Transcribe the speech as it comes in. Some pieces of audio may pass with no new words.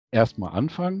Erstmal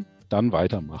anfangen, dann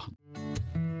weitermachen.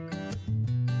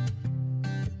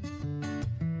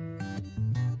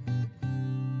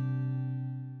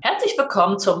 Herzlich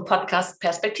willkommen zum Podcast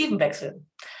Perspektivenwechsel.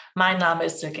 Mein Name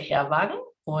ist Silke Herwagen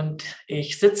und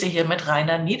ich sitze hier mit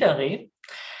Rainer Niederreh.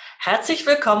 Herzlich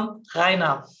willkommen,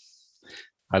 Rainer.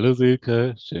 Hallo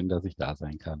Silke, schön, dass ich da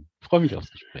sein kann. Ich freue mich aufs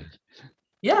Gespräch.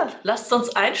 Ja, lasst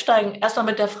uns einsteigen. Erstmal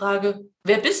mit der Frage,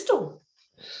 wer bist du?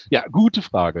 Ja, gute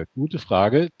Frage, gute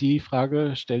Frage. Die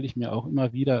Frage stelle ich mir auch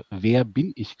immer wieder, wer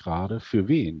bin ich gerade für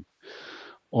wen?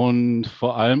 Und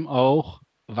vor allem auch,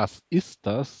 was ist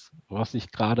das, was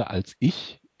sich gerade als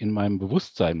ich in meinem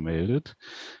Bewusstsein meldet?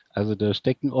 Also da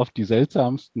stecken oft die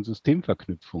seltsamsten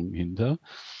Systemverknüpfungen hinter.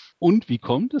 Und wie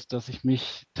kommt es, dass ich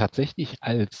mich tatsächlich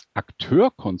als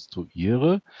Akteur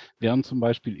konstruiere, während zum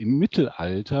Beispiel im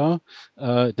Mittelalter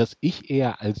das Ich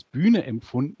eher als Bühne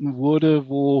empfunden wurde,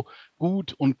 wo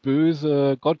Gut und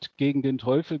Böse, Gott gegen den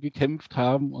Teufel gekämpft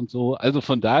haben und so. Also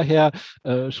von daher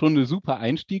schon eine super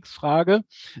Einstiegsfrage.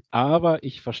 Aber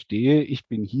ich verstehe, ich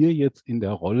bin hier jetzt in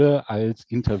der Rolle als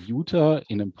Interviewter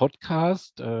in einem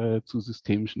Podcast zu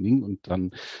systemischen Dingen und dann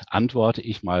antworte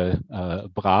ich mal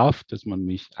brav, dass man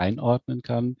mich einordnen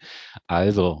kann.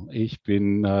 Also, ich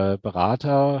bin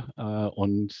Berater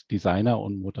und Designer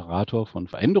und Moderator von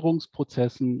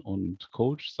Veränderungsprozessen und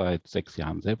Coach seit 6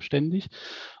 Jahren selbstständig.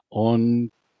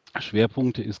 Und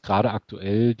Schwerpunkte ist gerade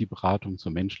aktuell die Beratung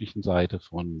zur menschlichen Seite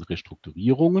von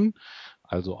Restrukturierungen,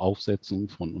 also Aufsetzung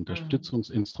von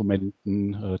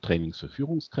Unterstützungsinstrumenten, Trainings für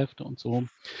Führungskräfte und so.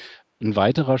 Ein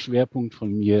weiterer Schwerpunkt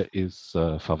von mir ist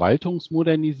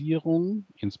Verwaltungsmodernisierung,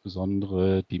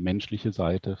 insbesondere die menschliche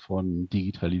Seite von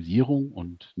Digitalisierung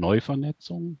und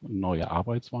Neuvernetzung und neue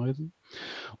Arbeitsweisen.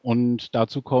 Und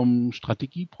dazu kommen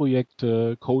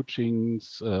Strategieprojekte,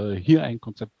 Coachings, hier ein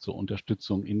Konzept zur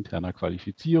Unterstützung interner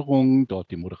Qualifizierung, dort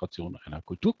die Moderation einer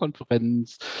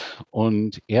Kulturkonferenz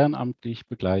und ehrenamtlich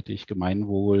begleite ich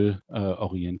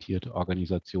gemeinwohlorientierte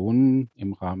Organisationen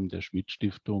im Rahmen der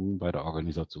Schmidt-Stiftung bei der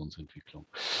Organisationsentwicklung.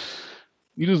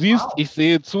 Wie du siehst, ich Wow.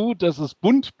 sehe zu, dass es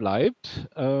bunt bleibt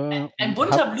Ein und habe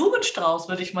bunter Blumenstrauß,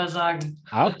 würde ich mal sagen.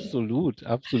 absolut,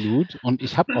 absolut. Und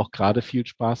ich habe auch gerade viel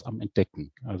Spaß am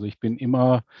Entdecken. Also ich bin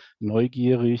immer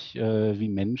neugierig, wie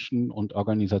Menschen und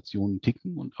Organisationen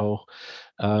ticken und auch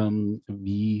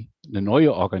wie eine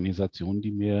neue Organisation,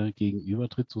 die mir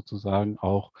gegenübertritt, sozusagen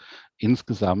auch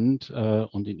insgesamt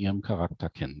und in ihrem Charakter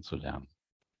kennenzulernen.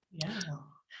 Ja.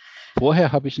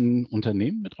 Vorher habe ich ein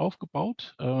Unternehmen mit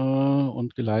aufgebaut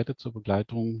und geleitet zur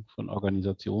Begleitung von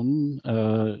Organisationen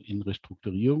in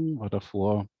Restrukturierung, war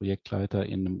davor Projektleiter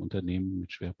in einem Unternehmen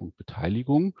mit Schwerpunkt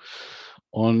Beteiligung.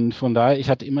 Und von daher, ich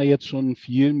hatte immer jetzt schon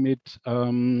viel mit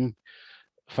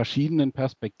verschiedenen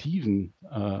Perspektiven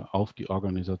auf die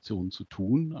Organisation zu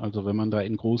tun. Also wenn man da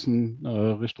in großen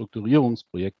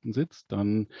Restrukturierungsprojekten sitzt,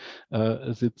 dann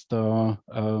sitzt da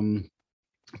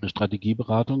eine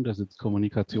Strategieberatung, da sitzt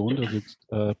Kommunikation, da sitzt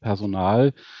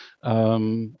Personal.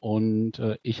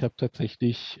 Ich habe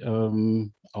tatsächlich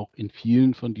auch in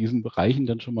vielen von diesen Bereichen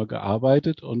dann schon mal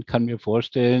gearbeitet und kann mir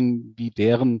vorstellen, wie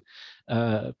deren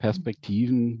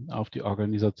Perspektiven auf die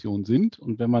Organisation sind.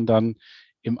 Und wenn man dann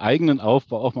im eigenen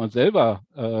Aufbau auch mal selber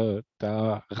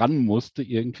da ran musste,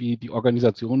 irgendwie die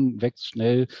Organisation wächst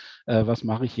schnell, was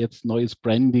mache ich jetzt, neues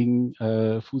Branding,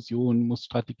 Fusion, muss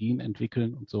Strategien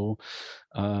entwickeln und so,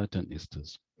 dann ist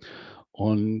es.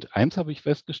 Und eins habe ich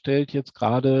festgestellt jetzt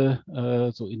gerade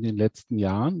so in den letzten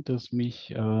Jahren, dass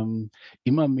mich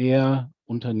immer mehr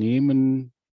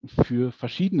Unternehmen für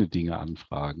verschiedene Dinge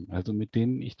anfragen, also mit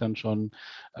denen ich dann schon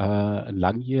einen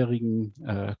langjährigen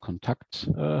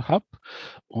Kontakt habe.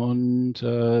 Und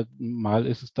mal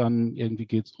ist es dann, irgendwie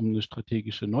geht es um eine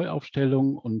strategische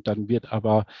Neuaufstellung und dann wird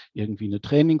aber irgendwie eine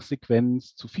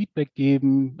Trainingssequenz zu Feedback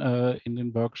geben in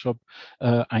den Workshop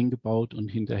eingebaut und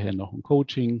hinterher noch ein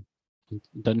Coaching. Und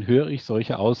dann höre ich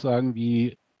solche Aussagen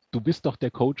wie, du bist doch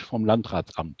der Coach vom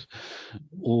Landratsamt.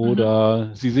 Mhm.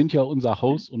 Oder Sie sind ja unser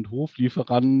Haus- und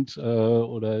Hoflieferant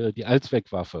oder die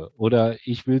Allzweckwaffe. Oder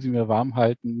ich will sie mir warm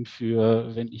halten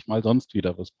für, wenn ich mal sonst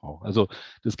wieder was brauche. Also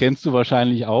das kennst du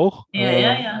wahrscheinlich auch. Ja,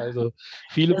 ja, ja. Also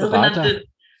viele Der Berater. sogenannte,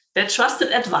 der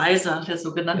Trusted Advisor, der Der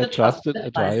sogenannte Trusted Trusted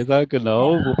Advisor. Advisor,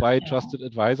 genau, Ja, wobei ja. Trusted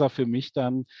Advisor für mich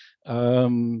dann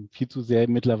viel zu sehr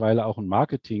mittlerweile auch ein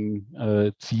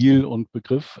Marketing-Ziel und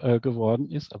Begriff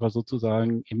geworden ist, aber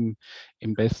sozusagen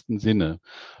im besten Sinne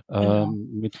Genau.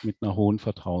 mit einer hohen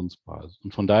Vertrauensbasis.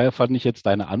 Und von daher fand ich jetzt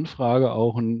deine Anfrage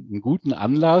auch einen guten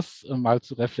Anlass, mal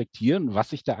zu reflektieren,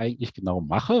 was ich da eigentlich genau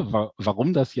mache,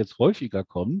 warum das jetzt häufiger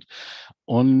kommt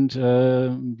und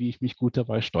wie ich mich gut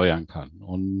dabei steuern kann.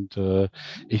 Und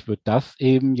ich würde das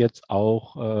eben jetzt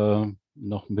auch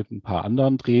noch mit ein paar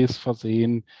anderen Drehs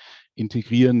versehen,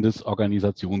 integrierendes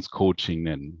Organisationscoaching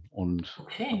nennen. Und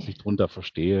was ich darunter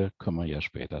verstehe, können wir ja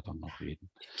später dann noch reden.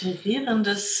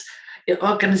 Integrierendes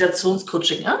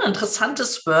Organisationscoaching. Ja,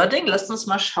 interessantes Wording. Lasst uns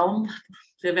mal schauen.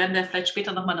 Wir werden ja vielleicht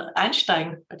später nochmal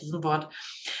einsteigen bei diesem Wort.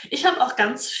 Ich habe auch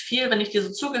ganz viel, wenn ich dir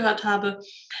so zugehört habe,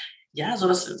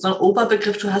 so ein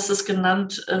Oberbegriff, du hast es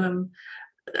genannt,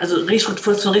 also du hast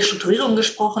von Restrukturierung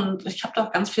gesprochen. Ich habe da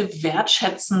auch ganz viel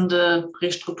wertschätzende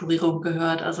Restrukturierung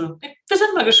gehört. Also wir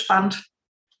sind mal gespannt,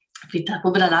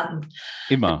 wo wir da landen.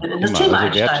 Immer. Also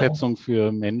Wertschätzung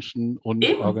für Menschen und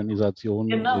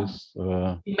Organisationen ist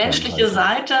die menschliche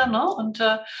Seite. Ne? Und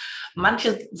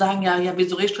manche sagen ja,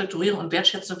 wieso Restrukturierung und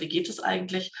Wertschätzung, wie geht es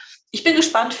eigentlich? Ich bin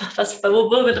gespannt,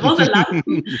 wo wir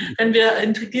landen, wenn wir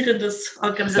integrierendes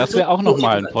Organisationscoaching. Das wäre auch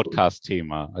nochmal ein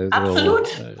Podcast-Thema. Also,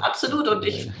 absolut. Und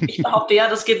ich behaupte ja,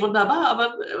 das geht wunderbar,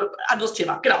 aber anderes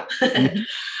Thema, genau.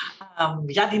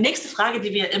 Die nächste Frage,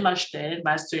 die wir immer stellen,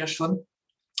 weißt du ja schon,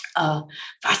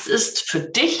 was ist für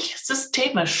dich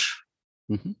systemisch?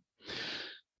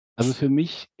 Also für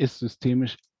mich ist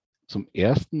systemisch zum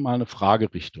ersten Mal eine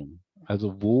Fragerichtung.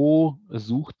 Also wo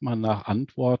sucht man nach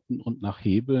Antworten und nach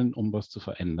Hebeln, um was zu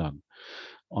verändern?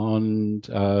 Und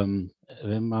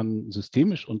wenn man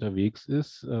systemisch unterwegs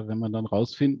ist, wenn man dann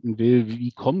rausfinden will,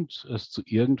 wie kommt es zu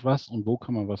irgendwas und wo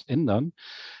kann man was ändern,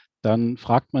 dann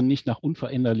fragt man nicht nach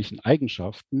unveränderlichen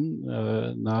Eigenschaften,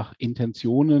 nach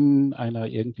Intentionen einer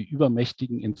irgendwie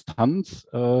übermächtigen Instanz,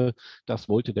 das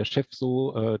wollte der Chef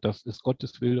so, das ist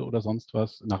Gottes Wille oder sonst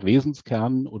was, nach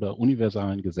Wesenskernen oder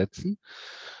universalen Gesetzen,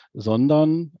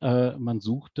 sondern man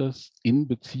sucht das in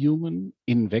Beziehungen,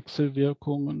 in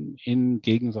Wechselwirkungen, in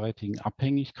gegenseitigen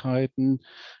Abhängigkeiten,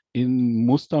 in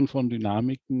Mustern von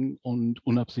Dynamiken und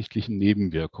unabsichtlichen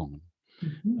Nebenwirkungen.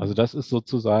 Also das ist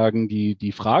sozusagen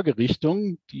die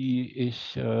Fragerichtung, die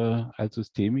ich als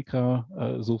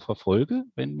Systemiker so verfolge,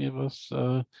 wenn mir was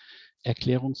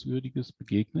Erklärungswürdiges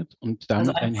begegnet. Und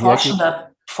damit also ein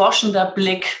forschender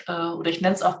Blick, oder ich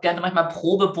nenne es auch gerne manchmal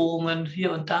Probebohrungen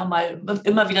hier und da mal,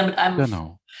 immer wieder mit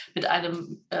einem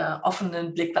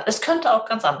offenen Blick. Es könnte auch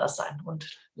ganz anders sein.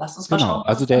 Und lass uns mal schauen, was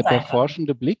also der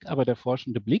forschende Blick, aber der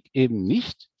forschende Blick eben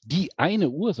nicht die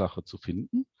eine Ursache zu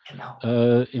finden,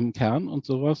 im Kern und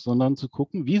sowas, sondern zu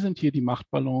gucken, wie sind hier die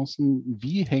Machtbalancen,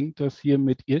 wie hängt das hier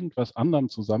mit irgendwas anderem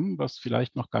zusammen, was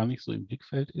vielleicht noch gar nicht so im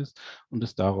Blickfeld ist, und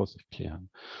es daraus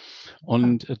erklären.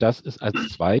 Und das ist als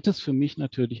zweites für mich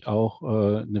natürlich auch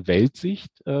eine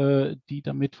Weltsicht, die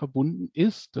damit verbunden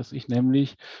ist, dass ich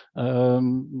nämlich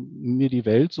mir die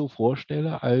Welt so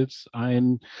vorstelle als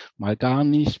ein mal gar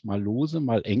nicht, mal lose,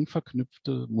 mal eng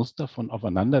verknüpfte Muster von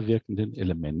aufeinanderwirkenden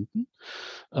Elementen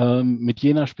mit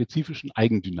jener spezifischen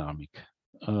Eigendynamik.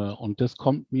 Und das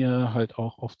kommt mir halt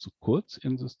auch oft zu kurz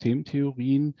in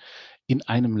Systemtheorien in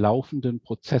einem laufenden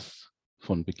Prozess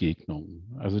von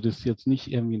Begegnungen. Also das ist jetzt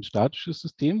nicht irgendwie ein statisches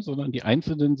System, sondern die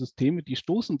einzelnen Systeme, die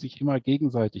stoßen sich immer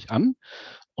gegenseitig an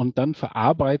und dann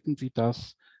verarbeiten sie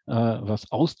das,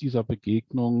 was aus dieser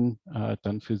Begegnung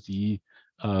dann für sie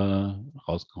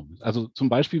rauskommt. Also zum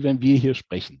Beispiel, wenn wir hier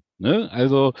sprechen, ne?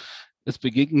 Also es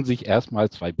begegnen sich erstmal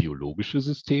zwei biologische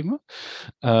Systeme,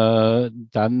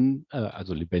 dann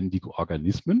also lebendige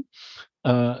Organismen.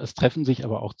 Es treffen sich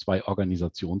aber auch zwei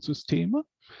Organisationssysteme,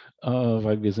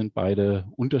 weil wir sind beide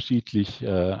unterschiedlich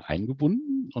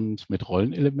eingebunden und mit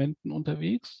Rollenelementen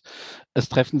unterwegs. Es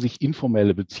treffen sich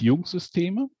informelle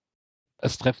Beziehungssysteme.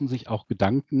 Es treffen sich auch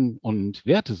Gedanken- und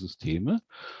Wertesysteme.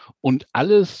 Und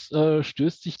alles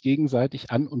stößt sich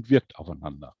gegenseitig an und wirkt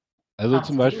aufeinander. Also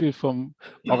zum Beispiel vom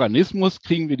Organismus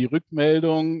kriegen wir die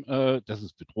Rückmeldung, das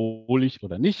ist bedrohlich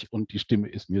oder nicht, und die Stimme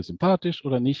ist mir sympathisch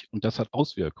oder nicht, und das hat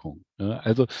Auswirkungen.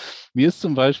 Also mir ist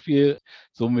zum Beispiel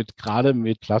gerade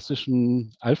mit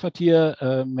klassischen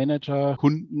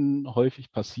Alpha-Tier-Manager-Kunden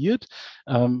häufig passiert,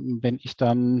 wenn ich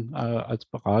dann als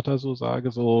Berater so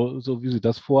sage, so wie Sie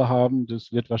das vorhaben,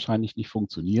 das wird wahrscheinlich nicht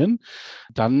funktionieren,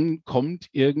 dann kommt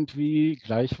irgendwie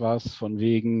gleich was von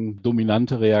wegen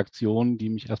dominante Reaktion, die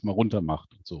mich erstmal runtermacht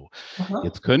und so.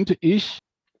 Jetzt könnte ich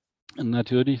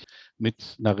natürlich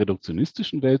mit einer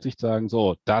reduktionistischen Weltsicht sagen,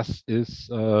 so, das ist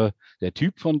der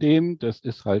Typ von dem, das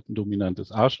ist halt ein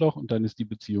dominantes Arschloch und dann ist die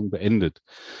Beziehung beendet.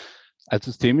 Als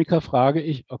Systemiker frage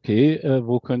ich, okay,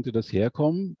 wo könnte das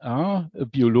herkommen?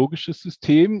 Biologisches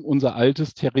System, unser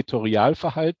altes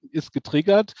Territorialverhalten ist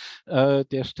getriggert.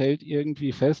 Der stellt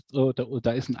irgendwie fest,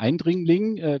 da ist ein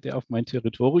Eindringling, der auf mein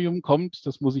Territorium kommt.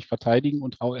 Das muss ich verteidigen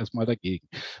und hau erstmal dagegen.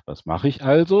 Was mache ich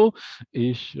also?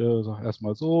 Ich sage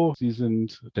erstmal so, Sie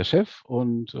sind der Chef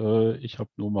und ich habe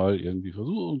nur mal irgendwie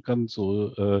versucht und ganz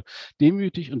so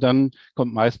demütig. Und dann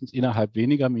kommt meistens innerhalb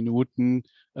weniger Minuten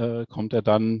kommt er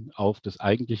dann auf das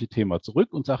eigentliche Thema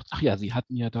zurück und sagt, ach ja, Sie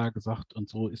hatten ja da gesagt und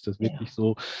so, ist das wirklich Ja.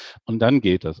 so? Und dann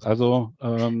geht es. Also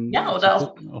Ja, zu oder auch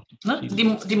gucken, auch die ne,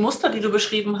 verschiedenen. die Muster, die du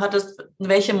beschrieben hattest,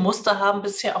 welche Muster haben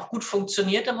bisher auch gut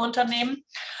funktioniert im Unternehmen,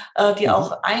 die Mhm.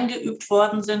 auch eingeübt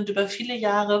worden sind über viele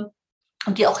Jahre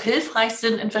und die auch hilfreich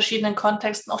sind in verschiedenen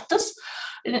Kontexten. Auch das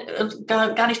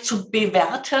gar nicht zu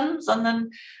bewerten, sondern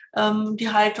die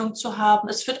Haltung zu haben,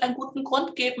 es wird einen guten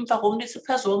Grund geben, warum diese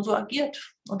Person so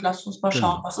agiert. Und lasst uns mal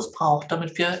schauen, Genau. was es braucht,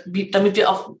 damit wir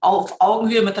auf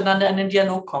Augenhöhe miteinander in den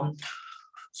Dialog kommen.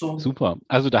 So, Super.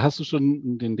 Also da hast du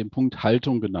schon den Punkt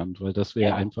Haltung genannt, weil das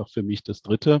wäre ja, einfach für mich das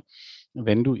Dritte.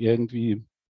 Wenn du irgendwie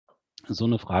so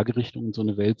eine Fragerichtung und so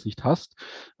eine Weltsicht hast,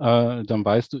 dann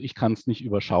weißt du, ich kann es nicht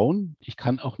überschauen. Ich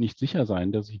kann auch nicht sicher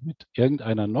sein, dass ich mit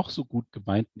irgendeiner noch so gut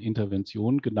gemeinten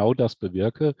Intervention genau das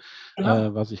bewirke,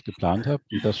 genau, was ich geplant habe.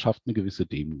 Und das schafft eine gewisse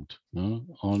Demut. Ne?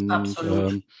 Und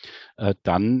absolut.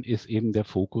 dann ist eben der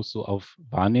Fokus so auf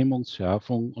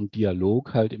Wahrnehmungsschärfung und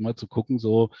Dialog halt immer zu gucken,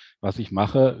 so was ich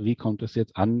mache, wie kommt es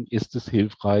jetzt an, ist es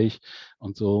hilfreich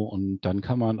und so. Und dann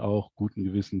kann man auch guten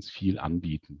Gewissens viel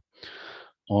anbieten.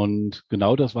 Und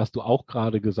genau das, was du auch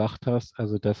gerade gesagt hast,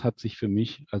 also das hat sich für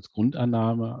mich als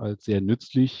Grundannahme als sehr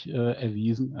nützlich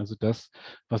erwiesen. Also das,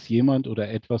 was jemand oder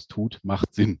etwas tut,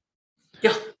 macht Sinn.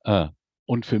 Ja, Äh,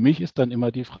 und für mich ist dann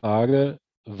immer die Frage,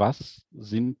 was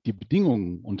sind die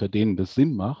Bedingungen, unter denen das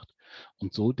Sinn macht?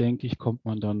 Und so, denke ich, kommt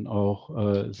man dann auch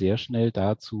sehr schnell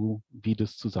dazu, wie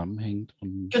das zusammenhängt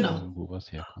und genau. wo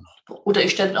was herkommt. Oder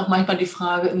ich stelle auch manchmal die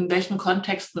Frage, in welchen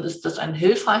Kontexten ist das ein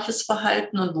hilfreiches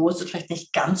Verhalten und wo ist es vielleicht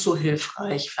nicht ganz so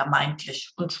hilfreich,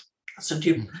 vermeintlich. Und das sind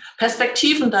die Mhm.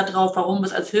 Perspektiven darauf, warum wir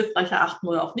es als hilfreich erachten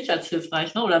oder auch nicht als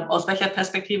hilfreich. Ne? Oder aus welcher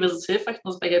Perspektive ist es hilfreich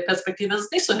und aus welcher Perspektive ist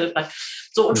es nicht so hilfreich.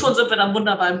 So, und schon Mhm. sind wir dann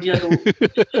wunderbar im Dialog.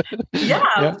 Ja,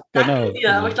 Ja, danke genau,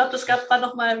 dir. Aber ich genau. glaube, das gab dann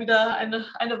nochmal wieder eine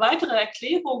weitere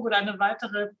Erklärung oder ein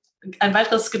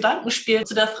weiteres Gedankenspiel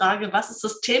zu der Frage, was ist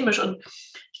systemisch? Und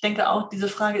ich denke auch, diese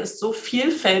Frage ist so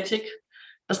vielfältig,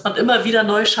 dass man immer wieder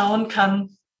neu schauen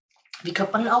kann, wie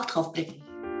könnte man denn auch drauf blicken?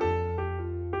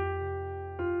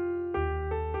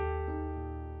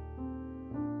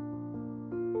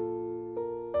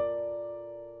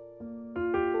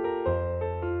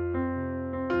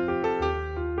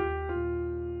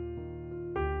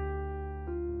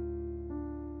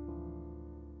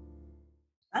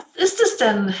 Was ist es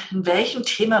denn? In welchem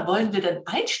Thema wollen wir denn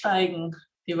einsteigen,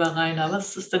 lieber Rainer?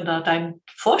 Was ist denn da dein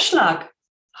Vorschlag?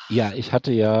 Ja, ich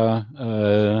hatte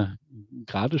ja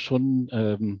gerade schon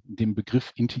den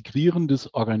Begriff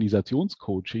integrierendes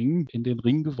Organisationscoaching in den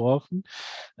Ring geworfen,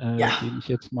 Ja, den ich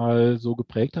jetzt mal so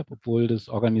geprägt habe, obwohl das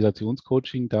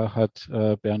Organisationscoaching, da hat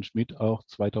Bernd Schmidt auch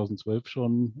 2012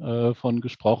 schon von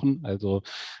gesprochen. Also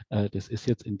das ist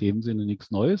jetzt in dem Sinne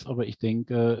nichts Neues, aber ich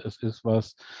denke, es ist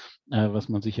was, was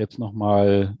man sich jetzt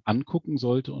nochmal angucken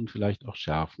sollte und vielleicht auch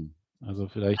schärfen. Also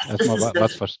vielleicht was ist erstmal es denn?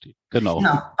 was verstehen. Genau.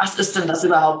 Genau, was ist denn das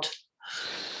überhaupt?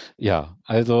 Ja,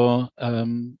 also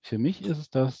für mich ist es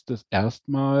das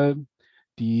erstmal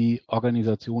die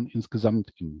Organisation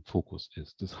insgesamt im Fokus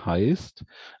ist. Das heißt,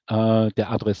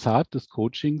 der Adressat des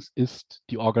Coachings ist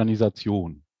die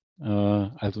Organisation.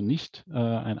 Also nicht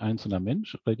ein einzelner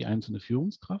Mensch oder die einzelne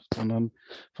Führungskraft, sondern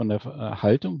von der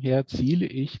Haltung her ziele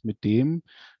ich mit dem,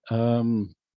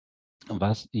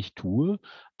 was ich tue,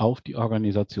 auf die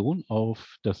Organisation,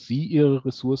 auf, dass sie ihre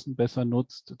Ressourcen besser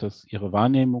nutzt, dass ihre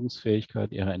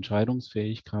Wahrnehmungsfähigkeit, ihre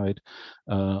Entscheidungsfähigkeit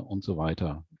und so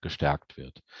weiter gestärkt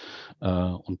wird.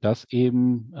 Und das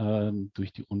eben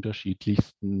durch die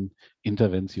unterschiedlichsten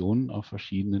Interventionen auf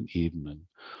verschiedenen Ebenen.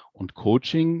 Und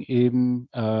Coaching eben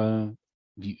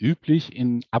wie üblich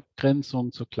in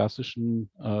Abgrenzung zur klassischen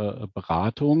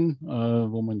Beratung,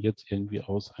 wo man jetzt irgendwie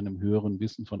aus einem höheren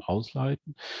Wissen von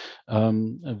ausleiten,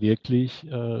 wirklich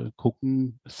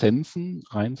gucken,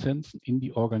 reinsensen in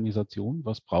die Organisation,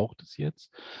 was braucht es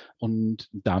jetzt und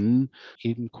dann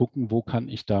eben gucken, wo kann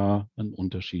ich da einen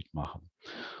Unterschied machen.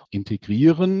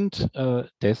 Integrierend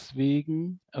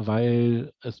deswegen,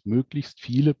 weil es möglichst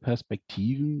viele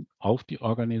Perspektiven auf die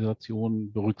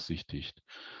Organisation berücksichtigt.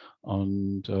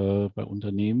 Und bei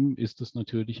Unternehmen ist es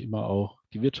natürlich immer auch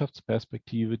die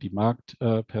Wirtschaftsperspektive, die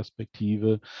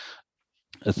Marktperspektive,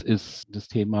 Es ist das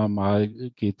Thema, mal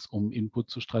geht es um Input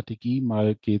zur Strategie,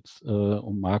 mal geht es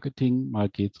um Marketing, mal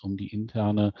geht es um die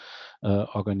interne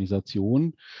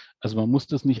Organisation. Also man muss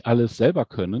das nicht alles selber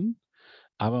können,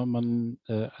 aber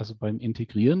also beim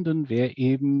Integrierenden wäre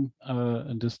eben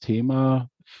das Thema,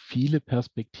 viele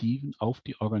Perspektiven auf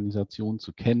die Organisation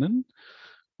zu kennen,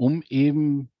 um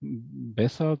eben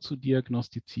besser zu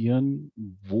diagnostizieren,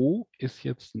 wo ist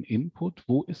jetzt ein Input,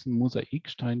 wo ist ein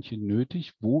Mosaiksteinchen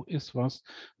nötig, wo ist was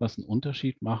einen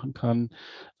Unterschied machen kann,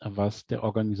 was der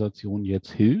Organisation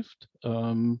jetzt hilft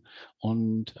und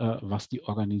was die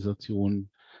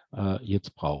Organisation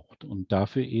jetzt braucht. Und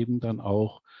dafür eben dann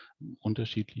auch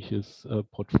unterschiedliches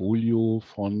Portfolio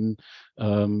von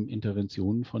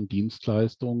Interventionen, von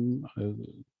Dienstleistungen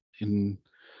in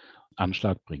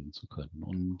Anschlag bringen zu können.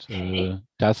 Und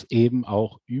das eben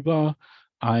auch über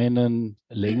einen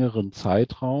längeren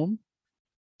Zeitraum,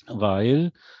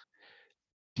 weil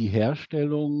die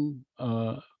Herstellung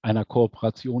einer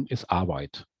Kooperation ist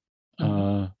Arbeit.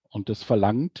 Und das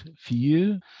verlangt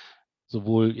viel,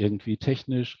 sowohl irgendwie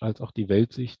technisch als auch die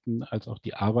Weltsichten, als auch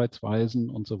die Arbeitsweisen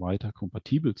und so weiter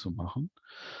kompatibel zu machen.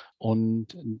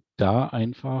 Und da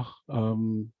einfach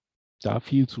da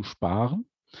viel zu sparen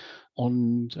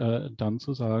und dann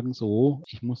zu sagen, so,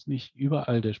 ich muss nicht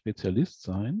überall der Spezialist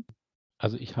sein.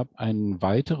 Also ich habe einen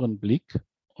weiteren Blick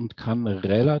und kann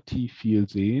relativ viel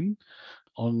sehen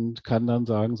und kann dann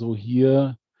sagen, so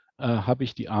hier habe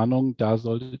ich die Ahnung, da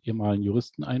solltet ihr mal einen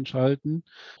Juristen einschalten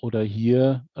oder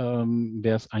hier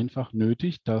wäre es einfach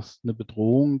nötig, dass eine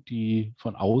Bedrohung, die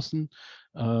von außen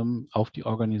auf die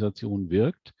Organisation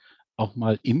wirkt, auch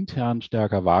mal intern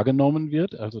stärker wahrgenommen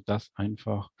wird, also das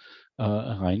einfach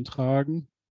reintragen.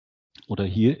 Oder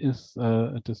hier ist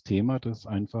das Thema, dass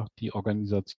einfach die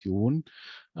Organisation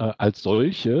als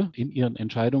solche in ihren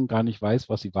Entscheidungen gar nicht weiß,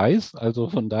 was sie weiß. Also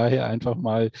von daher einfach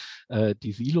mal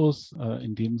die Silos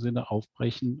in dem Sinne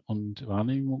aufbrechen und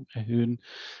Wahrnehmung erhöhen.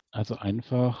 Also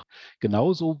einfach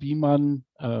genauso wie man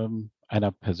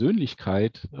einer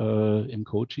Persönlichkeit im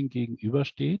Coaching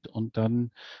gegenübersteht und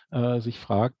dann sich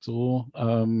fragt, so,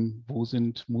 wo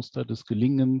sind Muster des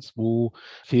Gelingens, wo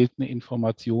fehlt eine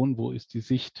Information, wo ist die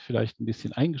Sicht vielleicht ein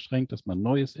bisschen eingeschränkt, dass man ein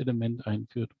neues Element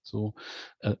einführt und so,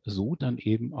 so dann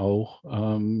eben auch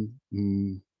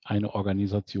eine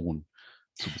Organisation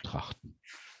zu betrachten.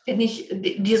 Wenn ich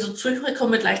dir so zuhöre, kommen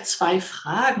mir gleich zwei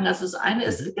Fragen. Also das eine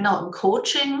ist genau im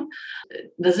Coaching,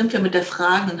 da sind wir mit der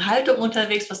fragenden Haltung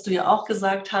unterwegs, was du ja auch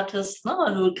gesagt hattest. Ne?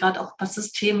 Also gerade auch was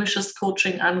systemisches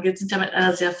Coaching angeht, sind ja mit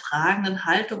einer sehr fragenden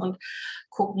Haltung und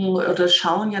gucken oder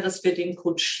schauen ja, dass wir den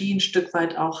Coachie ein Stück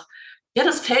weit auch ja,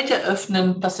 das Feld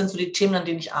eröffnen, was sind so die Themen, an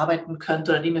denen ich arbeiten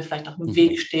könnte oder die mir vielleicht auch im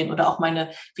Weg stehen oder auch meine,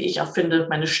 wie ich auch finde,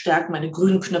 meine Stärken, meine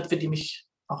grünen Knöpfe, die mich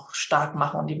auch stark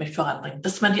machen und die mich voranbringen.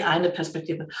 Das ist mal die eine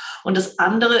Perspektive. Und das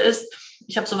andere ist,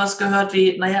 ich habe sowas gehört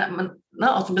wie, naja,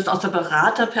 auch so ein bisschen aus der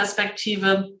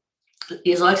Beraterperspektive,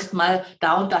 ihr solltet mal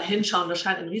da und da hinschauen, das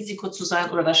scheint ein Risiko zu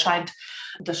sein oder da scheint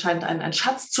ein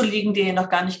Schatz zu liegen, den ihr noch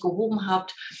gar nicht gehoben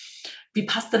habt. Wie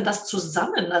passt denn das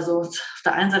zusammen? Also auf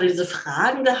der einen Seite diese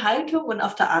fragende Haltung und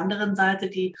auf der anderen Seite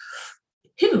die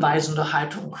hinweisende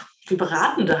Haltung, die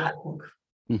beratende Haltung.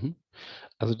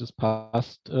 Also das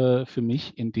passt für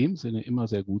mich in dem Sinne immer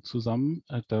sehr gut zusammen,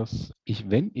 dass ich,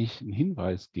 wenn ich einen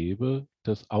Hinweis gebe,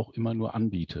 das auch immer nur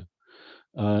anbiete.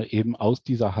 Eben aus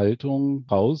dieser Haltung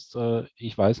raus.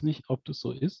 Ich weiß nicht, ob das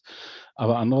so ist,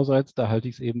 aber andererseits, da halte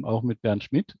ich es eben auch mit Bernd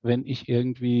Schmidt, wenn ich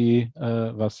irgendwie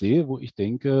was sehe, wo ich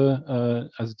denke,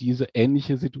 also diese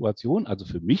ähnliche Situation, also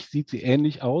für mich sieht sie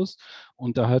ähnlich aus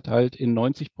und da hat halt in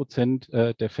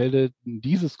 90% der Fälle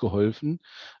dieses geholfen,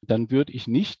 dann würde ich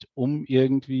nicht, um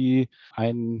irgendwie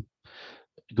einen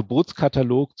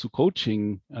Geburtskatalog zu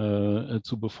Coaching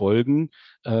zu befolgen,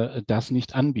 das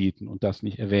nicht anbieten und das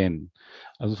nicht erwähnen.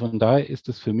 Also von daher ist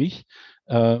es für mich,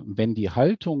 wenn die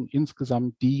Haltung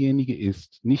insgesamt diejenige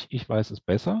ist, nicht ich weiß es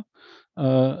besser,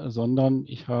 sondern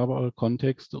ich habe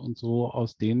Kontexte und so,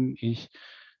 aus denen ich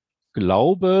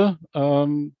glaube,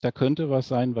 da könnte was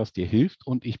sein, was dir hilft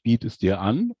und ich biete es dir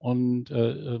an und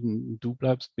du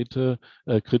bleibst bitte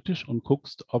kritisch und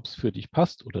guckst, ob es für dich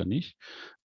passt oder nicht.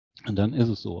 Und dann ist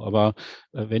es so. Aber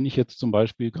wenn ich jetzt zum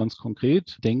Beispiel ganz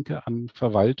konkret denke an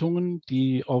Verwaltungen,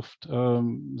 die oft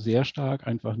sehr stark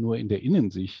einfach nur in der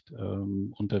Innensicht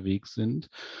unterwegs sind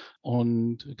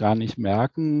und gar nicht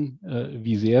merken,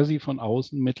 wie sehr sie von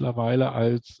außen mittlerweile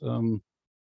als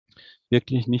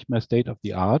wirklich nicht mehr State of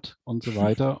the Art und so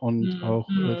weiter und auch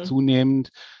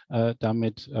zunehmend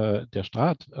damit der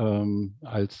Staat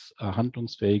als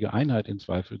handlungsfähige Einheit in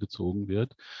Zweifel gezogen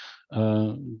wird,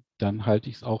 dann halte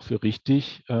ich es auch für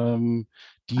richtig,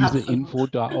 diese Info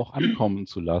Absolut. da auch ankommen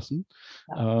zu lassen,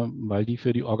 Ja. weil die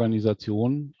für die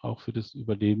Organisation, auch für das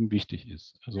Überleben wichtig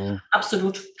ist. Also,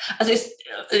 Absolut.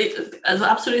 Also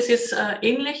absolut ist es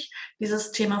ähnlich,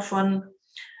 dieses Thema von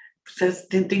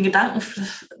den Gedanken,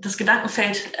 das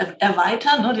Gedankenfeld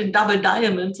erweitern, ne, den Double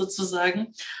Diamond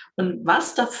sozusagen. Und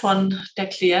was davon der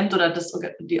Klient oder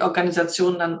die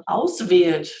Organisation dann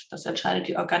auswählt, das entscheidet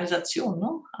die Organisation. Ne?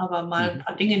 Aber mal ein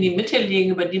paar Dinge in die Mitte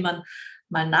legen, über die man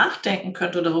mal nachdenken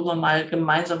könnte oder wo man mal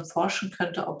gemeinsam forschen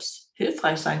könnte, ob es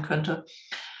hilfreich sein könnte.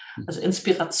 Also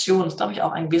Inspiration ist, glaube ich,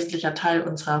 auch ein wesentlicher Teil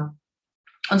unserer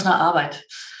Arbeit.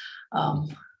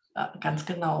 Ja, ganz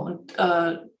genau. Und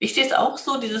ich sehe es auch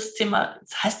so, dieses Thema,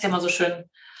 das heißt ja immer so schön,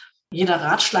 jeder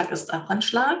Ratschlag ist auch ein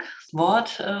Schlag, das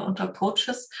Wort unter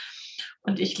Coaches.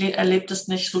 Und ich erlebe das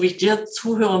nicht, so wie ich dir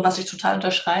zuhöre und was ich total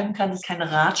unterschreiben kann, das ist kein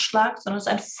Ratschlag, sondern es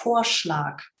ist ein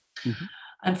Vorschlag. mhm.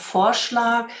 Ein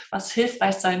Vorschlag, was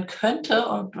hilfreich sein könnte.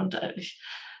 Und ich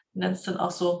nenne es dann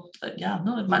auch so, ja,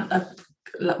 ne,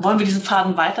 wollen wir diesen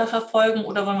Faden weiterverfolgen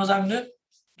oder wollen wir sagen, nö,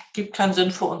 gibt keinen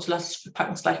Sinn für uns, wir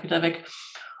packen es gleich wieder weg.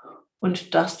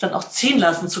 Und das dann auch ziehen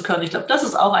lassen zu können. Ich glaube, das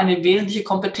ist auch eine wesentliche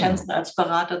Kompetenz Genau. als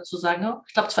Berater zu sagen, ja,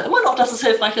 ich glaube zwar immer noch, dass es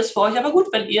hilfreich ist für euch, aber gut,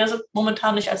 wenn ihr es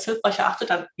momentan nicht als hilfreich erachtet,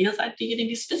 dann ihr seid diejenigen,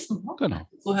 die es wissen. Ne? Genau,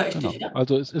 So höre ich dich, genau. ja.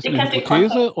 Also es ist Ihr eine kennt den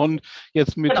Kontext. Hypothese und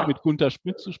jetzt Genau, mit Gunter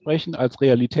Schmidt zu sprechen als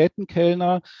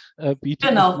Realitätenkellner, biete ich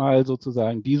genau, mal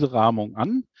sozusagen diese Rahmung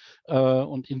an.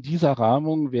 Und in dieser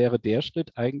Rahmung wäre der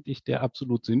Schritt eigentlich der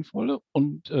absolut sinnvolle.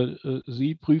 Und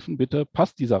Sie prüfen bitte,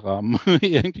 passt dieser Rahmen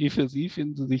irgendwie für Sie?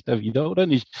 Finden Sie sich da wieder oder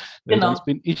nicht? Weil sonst genau.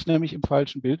 bin ich nämlich im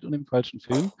falschen Bild und im falschen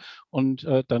Film. Und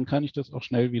dann kann ich das auch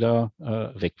schnell wieder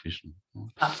wegwischen.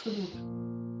 Absolut.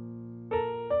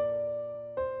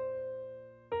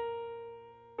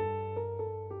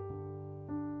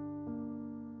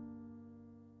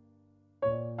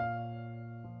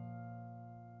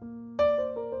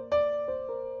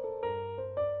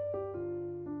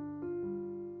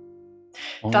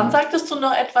 Dann Und sagtest du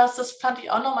noch etwas, das fand ich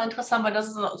auch noch mal interessant, weil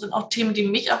das sind auch Themen, die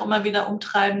mich auch immer wieder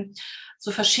umtreiben.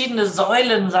 So verschiedene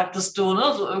Säulen, sagtest du,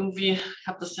 ne? So irgendwie, ich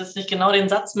habe das jetzt nicht genau den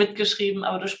Satz mitgeschrieben,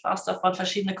 aber du sprachst davon,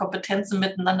 verschiedene Kompetenzen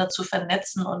miteinander zu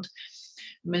vernetzen und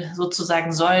mit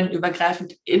sozusagen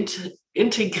säulenübergreifend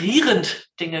integrierend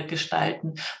Dinge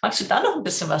gestalten. Magst du da noch ein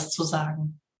bisschen was zu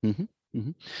sagen? mhm,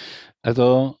 mhm.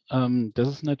 Also das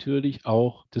ist natürlich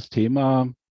auch das Thema,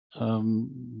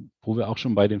 wo wir auch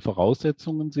schon bei den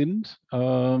Voraussetzungen sind,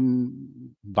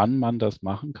 wann man das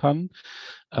machen kann,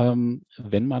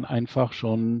 wenn man einfach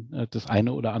schon das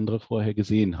eine oder andere vorher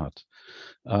gesehen hat.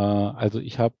 Also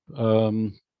ich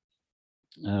habe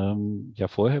ja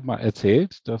vorher mal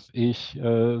erzählt, dass ich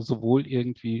sowohl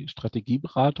irgendwie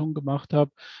Strategieberatung gemacht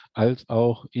habe, als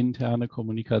auch interne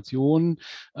Kommunikation,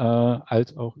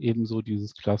 als auch eben so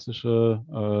dieses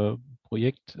klassische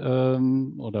Projekt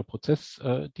oder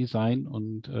Prozessdesign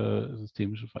und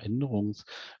systemische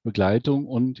Veränderungsbegleitung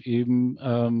und eben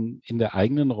in der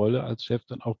eigenen Rolle als Chef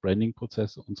dann auch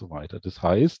Branding-Prozesse und so weiter. Das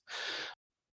heißt,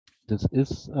 das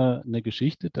ist eine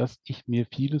Geschichte, dass ich mir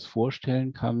vieles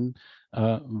vorstellen kann,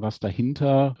 was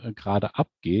dahinter gerade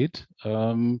abgeht,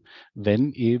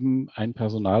 wenn eben ein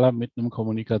Personaler mit einem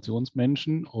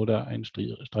Kommunikationsmenschen oder ein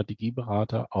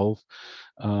Strategieberater auf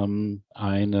einen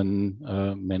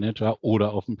Manager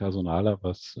oder auf einen Personaler,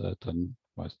 was dann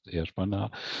meist eher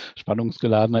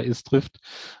spannungsgeladener ist, trifft.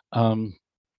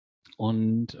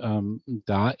 Und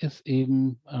da ist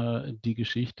eben die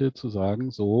Geschichte zu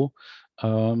sagen, so,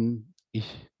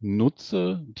 ich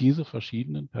nutze diese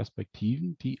verschiedenen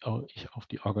Perspektiven, die ich auf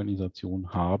die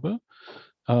Organisation habe,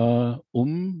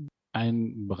 um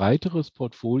ein breiteres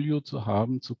Portfolio zu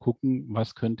haben, zu gucken,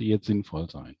 was könnte jetzt sinnvoll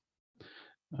sein.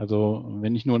 Also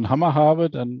wenn ich nur einen Hammer habe,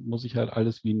 dann muss ich halt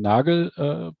alles wie einen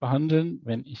Nagel behandeln.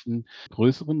 Wenn ich einen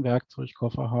größeren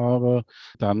Werkzeugkoffer habe,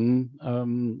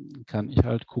 dann kann ich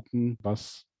halt gucken,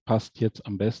 was passt jetzt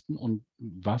am besten und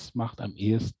was macht am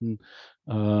ehesten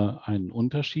einen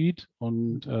Unterschied.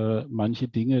 Und manche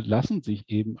Dinge lassen sich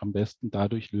eben am besten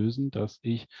dadurch lösen, dass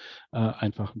ich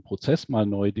einfach einen Prozess mal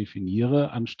neu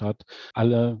definiere, anstatt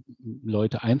alle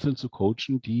Leute einzeln zu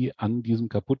coachen, die an diesem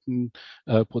kaputten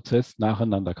Prozess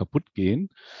nacheinander kaputt gehen.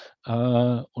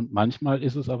 Und manchmal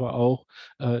ist es aber auch,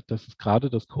 dass es gerade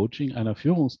das Coaching einer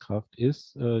Führungskraft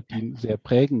ist, die sehr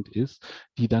prägend ist,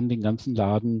 die dann den ganzen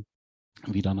Laden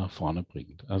wieder nach vorne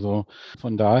bringt. Also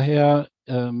von daher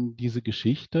diese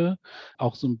Geschichte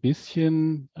auch so ein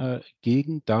bisschen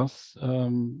gegen das,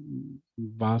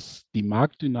 was die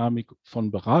Marktdynamik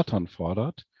von Beratern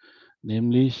fordert,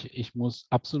 nämlich ich muss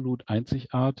absolut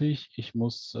einzigartig, ich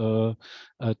muss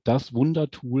das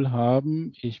Wundertool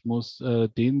haben, ich muss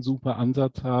den super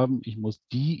Ansatz haben, ich muss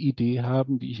die Idee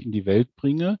haben, die ich in die Welt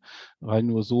bringe, weil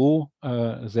nur so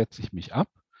setze ich mich ab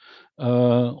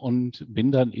und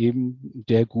bin dann eben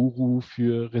der Guru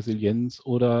für Resilienz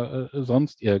oder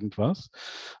sonst irgendwas.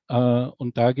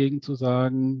 Und dagegen zu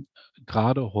sagen,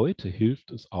 gerade heute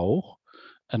hilft es auch,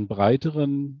 einen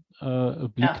breiteren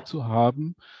Blick Ja, zu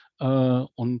haben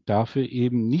und dafür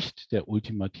eben nicht der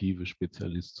ultimative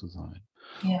Spezialist zu sein.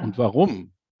 Und ja,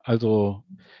 warum? Also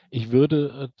ich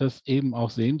würde das eben auch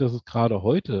sehen, dass es gerade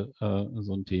heute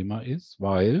so ein Thema ist,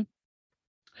 weil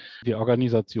wir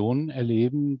Organisationen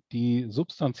erleben, die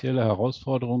substanzielle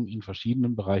Herausforderungen in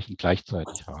verschiedenen Bereichen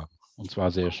gleichzeitig haben, und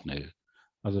zwar sehr schnell.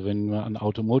 Also wenn wir an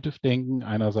Automotive denken,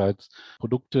 einerseits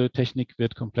Produkte, Technik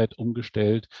wird komplett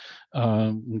umgestellt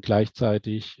und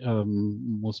gleichzeitig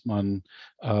muss man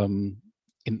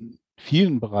in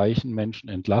vielen Bereichen Menschen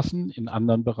entlassen, in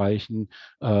anderen Bereichen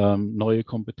neue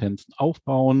Kompetenzen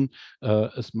aufbauen.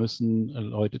 Es müssen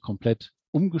Leute komplett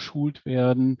umgeschult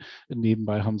werden.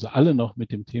 Nebenbei haben sie alle noch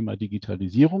mit dem Thema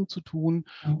Digitalisierung zu tun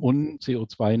und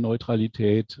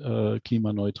CO2-Neutralität,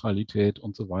 Klimaneutralität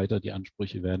und so weiter. Die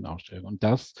Ansprüche werden auch stärker. Und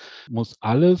das muss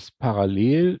alles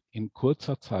parallel in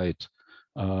kurzer Zeit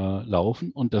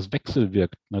laufen und das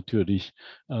wechselwirkt natürlich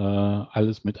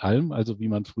alles mit allem. Also wie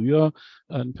man früher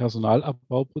einen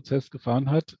Personalabbauprozess gefahren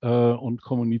hat und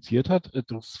kommuniziert hat,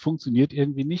 das funktioniert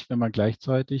irgendwie nicht, wenn man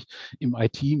gleichzeitig im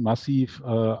IT massiv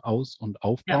aus- und ja,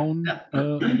 aufbauen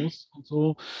ja. muss und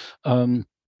so. Ähm,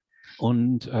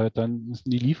 und dann müssen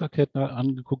die Lieferketten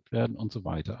angeguckt werden und so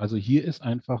weiter. Also hier ist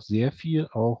einfach sehr viel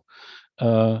auch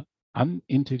an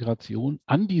Integration,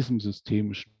 an diesem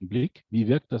systemischen Blick, wie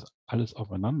wirkt das alles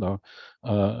aufeinander,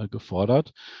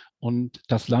 gefordert. Und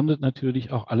das landet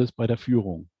natürlich auch alles bei der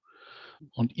Führung.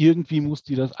 Und irgendwie muss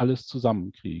die das alles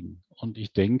zusammenkriegen. Und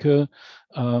ich denke,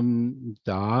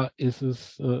 da ist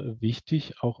es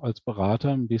wichtig, auch als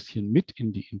Berater ein bisschen mit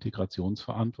in die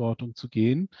Integrationsverantwortung zu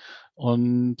gehen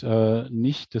und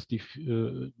nicht, dass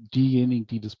diejenigen,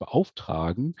 die das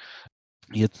beauftragen,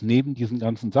 jetzt neben diesen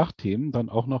ganzen Sachthemen dann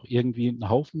auch noch irgendwie einen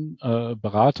Haufen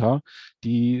Berater,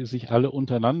 die sich alle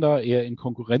untereinander eher in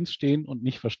Konkurrenz stehen und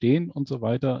nicht verstehen und so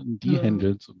weiter, die Mhm.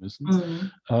 handeln zu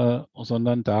müssen, Mhm.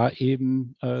 sondern da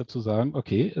eben zu sagen,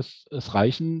 okay, es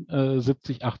reichen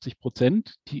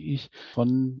 70-80%, die ich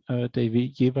von der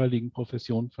jeweiligen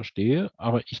Profession verstehe,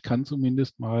 aber ich kann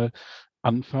zumindest mal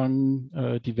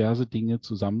anfangen, diverse Dinge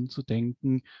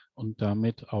zusammenzudenken und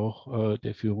damit auch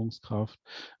der Führungskraft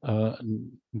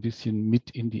ein bisschen mit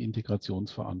in die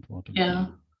Integrationsverantwortung Ja. gehen.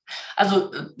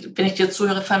 Also, wenn ich dir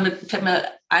zuhöre, fällt mir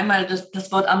einmal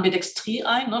das Wort Ambidextrie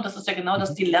ein. Ne? Das ist ja genau das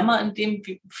Mhm. Dilemma, in dem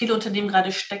viele Unternehmen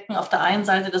gerade stecken. Auf der einen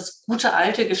Seite das gute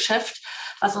alte Geschäft,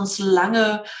 was uns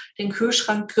lange den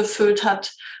Kühlschrank gefüllt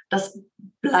hat, das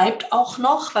bleibt auch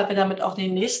noch, weil wir damit auch in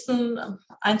den nächsten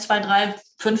 1, 2, 3,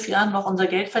 5 Jahren noch unser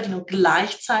Geld verdienen. Und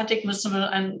gleichzeitig müssen wir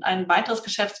ein weiteres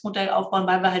Geschäftsmodell aufbauen,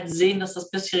 weil wir halt sehen, dass das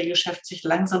bisherige Geschäft sich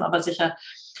langsam aber sicher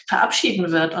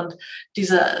verabschieden wird. Und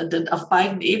auf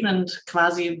beiden Ebenen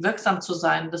quasi wirksam zu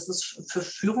sein, das ist für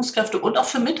Führungskräfte und auch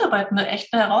für Mitarbeitende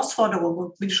echt eine Herausforderung.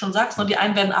 Und wie du schon sagst, die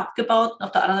einen werden abgebaut,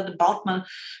 auf der anderen Seite baut man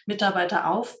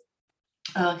Mitarbeiter auf.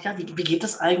 Ja, wie geht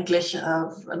das eigentlich?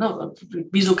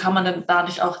 Wieso kann man denn da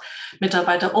nicht auch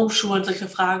Mitarbeiter umschulen? Solche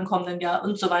Fragen kommen dann ja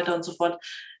und so weiter und so fort.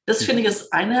 Das finde ich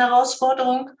ist eine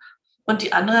Herausforderung. Und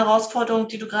die andere Herausforderung,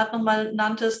 die du gerade nochmal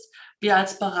nanntest, wir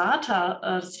als Berater,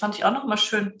 das fand ich auch nochmal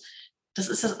schön,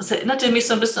 das erinnerte mich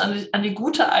so ein bisschen an die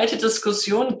gute alte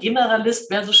Diskussion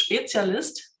Generalist versus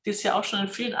Spezialist, die es ja auch schon in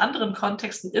vielen anderen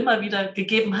Kontexten immer wieder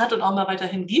gegeben hat und auch mal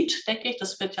weiterhin gibt, denke ich.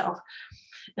 Das wird ja auch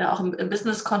im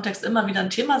Business-Kontext immer wieder ein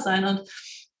Thema sein. Und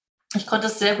ich konnte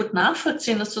es sehr gut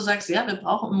nachvollziehen, dass du sagst, ja, also ich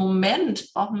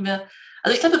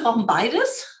glaube, wir brauchen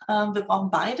beides. Wir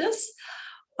brauchen beides.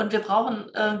 Und wir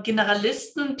brauchen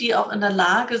Generalisten, die auch in der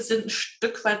Lage sind, ein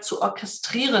Stück weit zu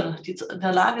orchestrieren, die in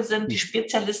der Lage sind, die Mhm.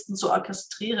 Spezialisten zu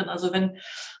orchestrieren. Also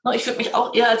ich würde mich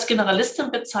auch eher als Generalistin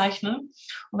bezeichnen.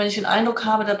 Und wenn ich den Eindruck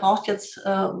habe, da braucht jetzt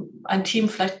ein Team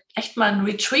vielleicht echt mal ein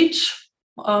Retreat,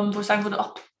 wo ich sagen würde,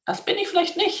 ach, das bin ich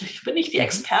vielleicht nicht. Ich bin nicht die Mhm.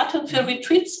 Expertin für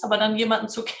Retreats, aber dann jemanden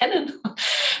zu kennen,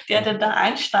 der Mhm. denn da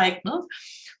einsteigt. Ne?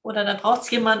 Oder dann braucht es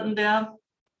jemanden, der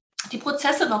die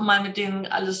Prozesse nochmal mit denen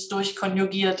alles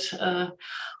durchkonjugiert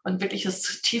und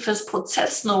wirkliches tiefes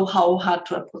Prozess-Know-how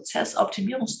hat oder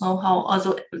Prozessoptimierungs-Know-how,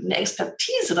 also eine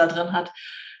Expertise da drin hat.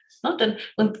 Ne?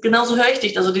 Und genauso höre ich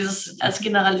dich, also dieses als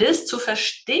Generalist zu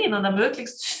verstehen und dann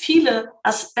möglichst viele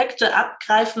Aspekte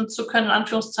abgreifen zu können, in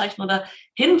Anführungszeichen, oder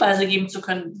Hinweise geben zu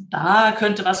können, da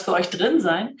könnte was für euch drin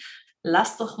sein.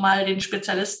 Lasst doch mal den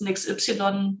Spezialisten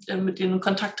XY mit denen in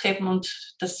Kontakt treten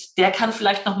und der kann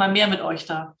vielleicht noch mal mehr mit euch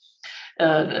da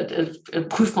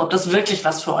prüfen, ob das wirklich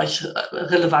was für euch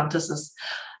Relevantes ist.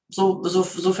 So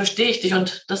verstehe ich dich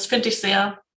und das finde ich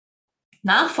sehr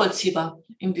nachvollziehbar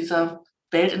in dieser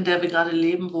Welt, in der wir gerade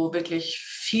leben, wo wirklich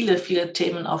viele, viele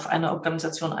Themen auf eine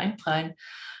Organisation einprallen.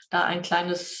 Da ein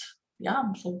kleines,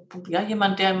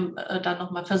 jemand, der da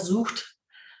nochmal versucht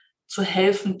zu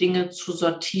helfen, Dinge zu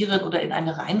sortieren oder in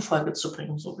eine Reihenfolge zu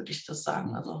bringen, so würde ich das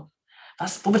sagen. Also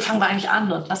womit fangen wir eigentlich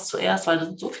an und was zuerst, weil es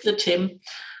sind so viele Themen.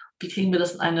 Wie kriegen wir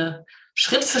das in eine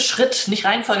Schritt für Schritt, nicht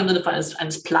Reihenfolge im Sinne von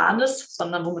eines Planes,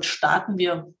 sondern womit starten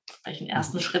wir, welchen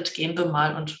ersten Schritt gehen wir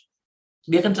mal und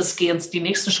während des Gehens die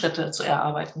nächsten Schritte zu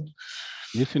erarbeiten.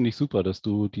 Nee, finde ich super, dass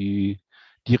du die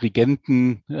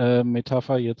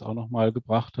Dirigenten-Metapher jetzt auch nochmal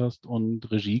gebracht hast,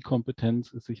 und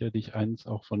Regiekompetenz ist sicherlich eins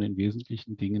auch von den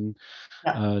wesentlichen Dingen,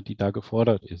 die da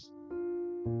gefordert ist.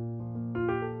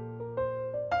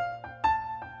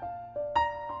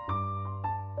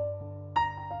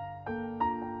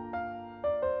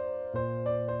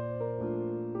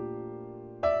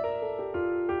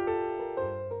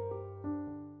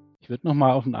 Ich würde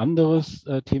nochmal auf ein anderes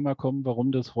Thema kommen,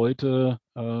 warum das heute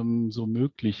so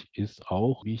möglich ist,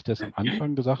 auch wie ich das am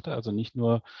Anfang gesagt habe, also nicht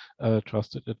nur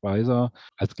Trusted Advisor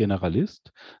als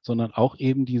Generalist, sondern auch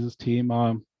eben dieses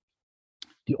Thema,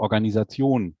 die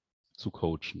Organisation zu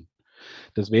coachen.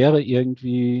 Das wäre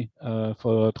irgendwie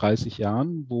vor 30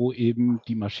 Jahren, wo eben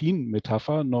die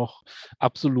Maschinenmetapher noch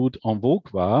absolut en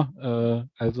vogue war.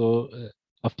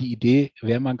 Auf die Idee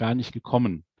wäre man gar nicht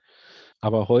gekommen.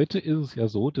 Aber heute ist es ja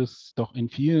so, dass doch in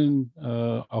vielen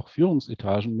auch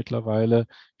Führungsetagen mittlerweile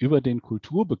über den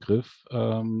Kulturbegriff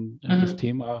das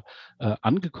Thema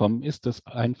angekommen ist, dass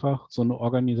einfach so eine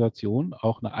Organisation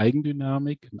auch eine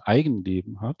Eigendynamik, ein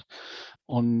Eigenleben hat.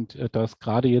 Und dass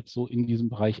gerade jetzt so in diesem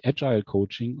Bereich Agile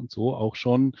Coaching und so auch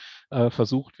schon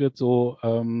versucht wird, so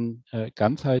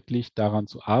ganzheitlich daran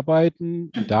zu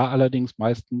arbeiten. Da allerdings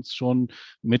meistens schon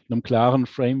mit einem klaren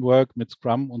Framework, mit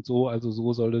Scrum und so. Also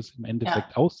so soll es im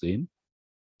Endeffekt aussehen.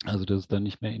 Also dass es dann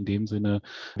nicht mehr in dem Sinne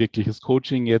wirkliches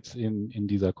Coaching jetzt in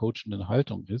dieser coachenden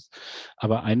Haltung ist,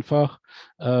 aber einfach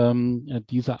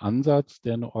dieser Ansatz,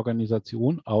 der eine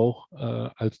Organisation auch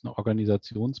als eine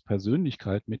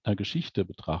Organisationspersönlichkeit mit einer Geschichte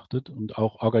betrachtet, und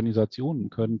auch Organisationen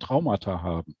können Traumata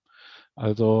haben.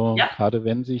 Also gerade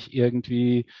wenn sich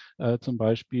irgendwie zum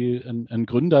Beispiel ein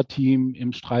Gründerteam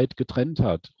im Streit getrennt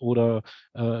hat oder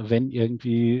wenn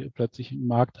irgendwie plötzlich ein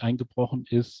Markt eingebrochen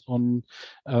ist und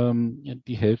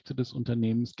die Hälfte des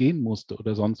Unternehmens gehen musste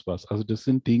oder sonst was. Also das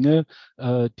sind Dinge,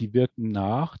 die wirken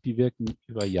nach, die wirken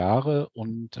über Jahre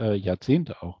und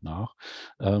Jahrzehnte auch nach.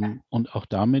 Und auch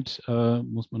damit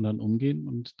muss man dann umgehen,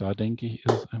 und da denke ich,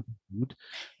 ist es einfach gut,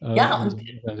 wenn so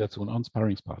eine Organisation auch einen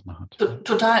Sparringspartner hat.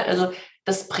 Total, also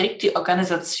das prägt die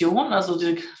Organisation, also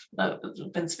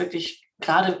wenn es wirklich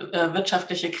gerade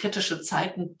wirtschaftliche kritische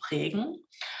Zeiten prägen.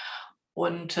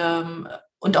 Und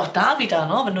auch da wieder,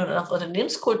 ne, wenn du auf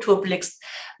Unternehmenskultur blickst,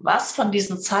 was von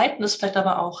diesen Zeiten ist vielleicht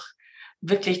aber auch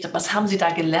wirklich, was haben sie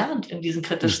da gelernt in diesen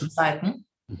kritischen Zeiten,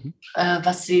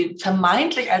 was sie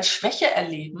vermeintlich als Schwäche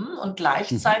erleben und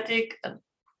gleichzeitig,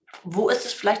 wo ist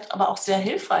es vielleicht aber auch sehr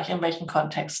hilfreich, in welchen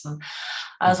Kontexten.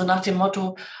 Also nach dem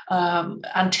Motto,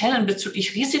 Antennen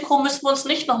bezüglich Risiko müssen wir uns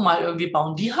nicht nochmal irgendwie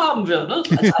bauen, die haben wir, ne?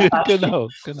 Als ein Beispiel. Genau.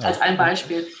 Als ein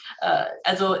Beispiel.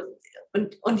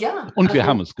 Und wir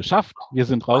haben es geschafft. Wir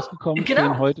sind rausgekommen,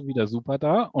 stehen heute wieder super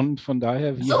da. Und von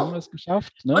daher, wie haben wir es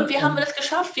geschafft? Ne? Und wie haben wir es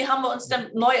geschafft? Wie haben wir uns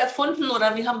denn neu erfunden?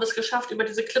 Oder wie haben wir es geschafft, über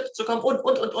diese Klippe zu kommen?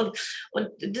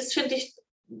 Und das finde ich,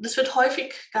 das wird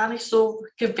häufig gar nicht so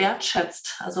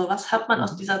gewertschätzt. Also was hat man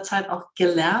aus dieser Zeit auch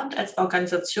gelernt als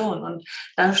Organisation? Und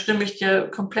da stimme ich dir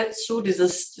komplett zu.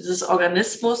 Dieses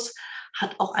Organismus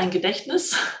hat auch ein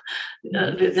Gedächtnis.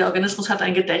 Der Organismus hat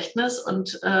ein Gedächtnis,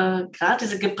 und gerade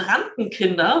diese gebrannten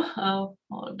Kinder,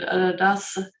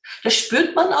 das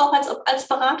spürt man auch als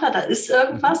Berater, da ist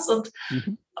irgendwas, und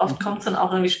oft kommt es dann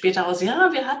auch irgendwie später raus,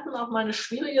 ja, wir hatten auch mal eine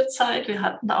schwierige Zeit, wir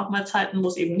hatten auch mal Zeiten, wo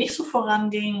es eben nicht so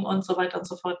voranging und so weiter und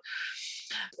so fort.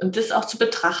 Und das auch zu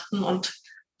betrachten und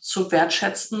zu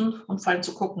wertschätzen und vor allem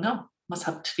zu gucken, ja,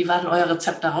 wie war denn euer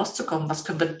Rezept, da rauszukommen? Was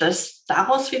können wir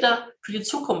daraus wieder für die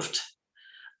Zukunft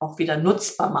auch wieder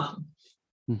nutzbar machen?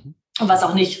 Und was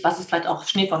auch nicht, was ist vielleicht auch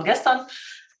Schnee von gestern,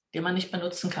 den man nicht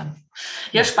benutzen kann.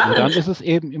 Ja, Und dann spannend. ist es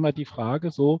eben immer die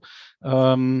Frage so,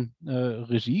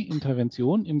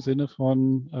 Regie-Intervention im Sinne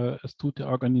von, es tut der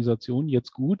Organisation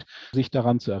jetzt gut, sich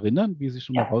daran zu erinnern, wie sie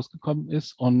schon mal Ja, rausgekommen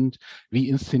ist und wie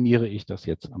inszeniere ich das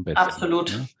jetzt am besten.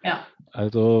 absolut. Ne? Ja.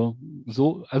 Also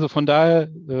von daher,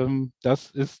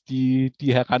 das ist die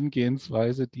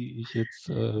Herangehensweise, die ich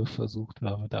jetzt versucht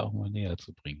habe, da auch mal näher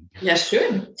zu bringen. Ja,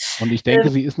 schön. Und ich denke,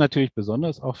 sie ist natürlich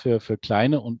besonders auch für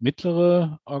kleine und mittlere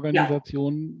Ja.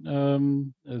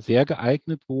 Organisationen sehr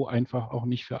geeignet, wo einfach auch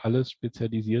nicht für alles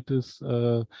spezialisiertes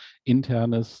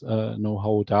internes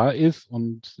Know-how da ist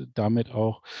und damit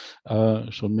auch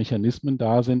schon Mechanismen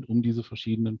da sind, um diese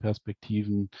verschiedenen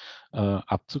Perspektiven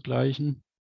abzugleichen.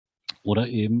 Oder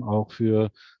eben auch für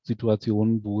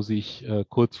Situationen, wo sich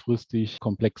kurzfristig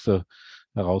komplexe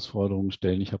Herausforderungen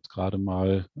stellen. Ich habe es gerade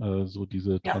mal so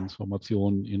diese Ja.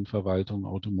 Transformation in Verwaltung,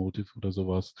 Automotive oder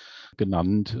sowas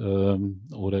genannt.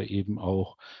 Oder eben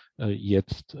auch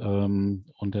jetzt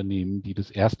Unternehmen, die das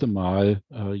erste Mal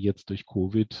jetzt durch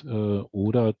Covid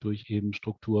oder durch eben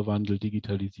Strukturwandel,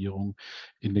 Digitalisierung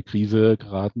in eine Krise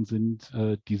geraten sind,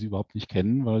 die sie überhaupt nicht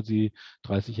kennen, weil sie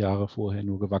 30 Jahre vorher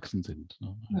nur gewachsen sind.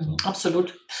 Ne? Also,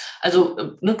 Absolut. Also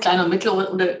ne, kleine und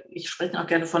mittlere, oder ich spreche auch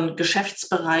gerne von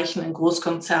Geschäftsbereichen in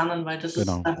Großkonzernen, weil das ist,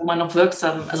 genau. wo man noch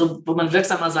wirksam, also wo man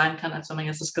wirksamer sein kann, als wenn man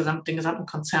jetzt den gesamten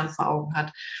Konzern vor Augen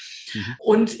hat. Mhm.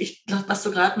 Und was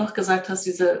du gerade noch gesagt hast,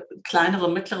 diese kleinere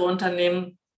und mittlere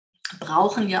Unternehmen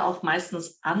brauchen ja auch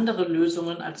meistens andere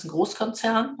Lösungen als ein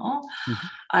Großkonzern. Ne? Mhm. Mhm.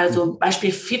 Also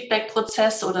Beispiel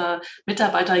Feedback-Prozess oder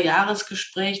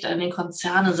Mitarbeiterjahresgespräch. In den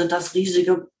Konzernen sind das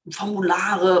riesige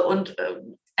Formulare und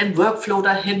ein Workflow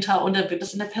dahinter und dann wird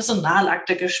es in der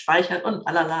Personalakte gespeichert und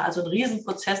lalala. Also ein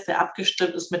Riesenprozess, der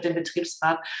abgestimmt ist mit dem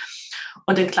Betriebsrat.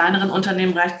 Und in kleineren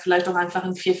Unternehmen reicht vielleicht auch einfach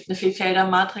eine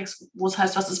Vierfelder-Matrix, wo es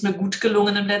heißt, was ist mir gut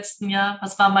gelungen im letzten Jahr,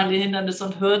 was waren meine Hindernisse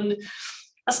und Hürden,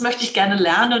 was möchte ich gerne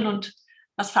lernen und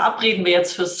was verabreden wir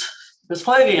jetzt fürs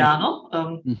Folgejahr.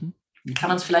 Ne? Mhm. Kann Mhm.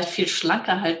 man es vielleicht viel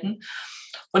schlanker halten.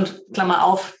 Und Klammer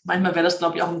auf, manchmal wäre das,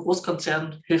 glaube ich, auch im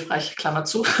Großkonzern hilfreich, Klammer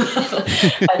zu.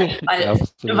 Weil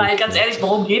Absolut, ganz ja. ehrlich,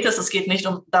 worum geht es? Es geht nicht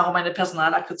darum, eine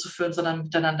Personalakte zu führen, sondern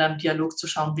miteinander im Dialog zu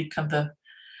schauen, wie können wir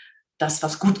das,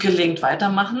 was gut gelingt,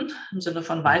 weitermachen. Im Sinne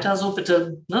von Mhm. weiter so,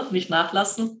 bitte nicht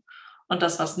nachlassen. Und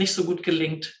das, was nicht so gut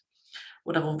gelingt,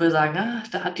 oder wo wir sagen,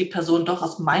 da hat die Person doch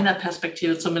aus meiner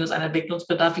Perspektive zumindest einen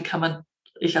Entwicklungsbedarf, wie kann man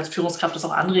ich als Führungskraft das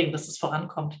auch anregen, dass es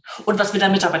vorankommt. Und was wir der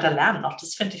Mitarbeiter lernen, auch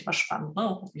das finde ich mal spannend.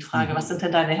 Ne? Die Frage, Mhm. was sind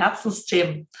denn deine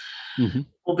Herzensthemen? Mhm.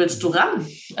 Wo willst du Mhm. ran?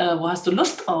 Wo hast du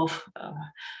Lust drauf?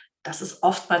 Das ist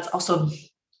oftmals auch so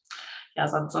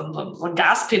ein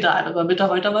Gaspedal, wenn man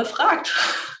Mitarbeiter mal fragt.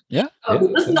 Ja, Aber ja, wir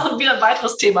müssen ja. noch wieder ein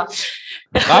weiteres Thema.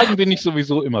 Fragen bin ich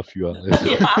sowieso immer für. Also.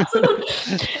 Ja, absolut.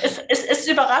 Es ist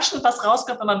überraschend, was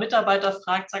rauskommt, wenn man Mitarbeiter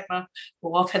fragt, sag mal,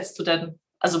 worauf hättest du denn,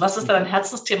 also was ist dein Mhm.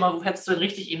 Herzensthema, wo hättest du denn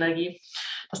richtig Energie,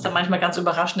 dass da Mhm. manchmal ganz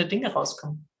überraschende Dinge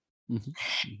rauskommen. Mhm.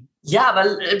 Mhm. Ja, aber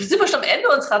wir sind schon am Ende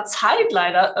unserer Zeit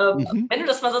leider. Mhm. Wenn du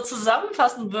das mal so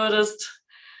zusammenfassen würdest,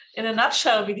 in a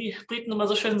nutshell, wie die Briten immer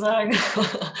so schön sagen,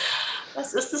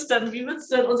 was ist es denn? Wie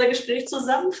würdest du denn unser Gespräch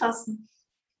zusammenfassen?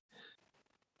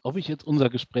 Ob ich jetzt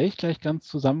unser Gespräch gleich ganz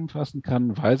zusammenfassen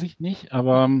kann, weiß ich nicht.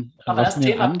 Aber Aber was das mir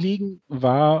ein Thema. Anliegen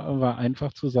war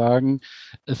einfach zu sagen,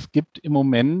 es gibt im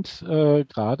Moment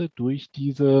gerade durch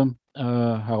diese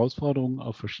Herausforderungen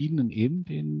auf verschiedenen Ebenen,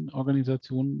 die in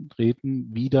Organisationen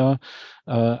treten, wieder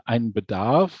einen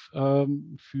Bedarf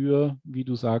für, wie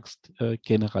du sagst,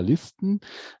 Generalisten,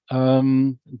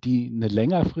 die eine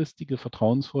längerfristige,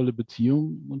 vertrauensvolle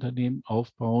Beziehung im Unternehmen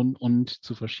aufbauen und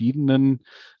zu verschiedenen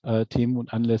Themen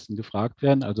und Anlässen gefragt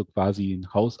werden, also quasi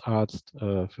ein Hausarzt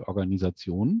für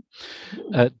Organisationen.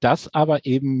 Das aber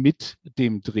eben mit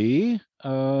dem Dreh,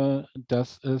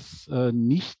 dass es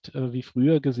nicht wie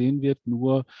früher gesehen wird,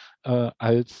 nur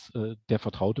als der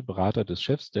vertraute Berater des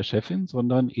Chefs, der Chefin,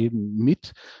 sondern eben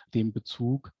mit dem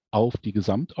Bezug auf die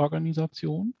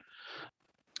Gesamtorganisation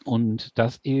und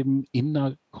das eben in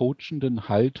einer coachenden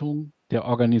Haltung der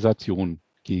Organisation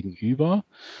gegenüber,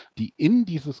 die in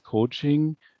dieses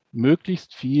Coaching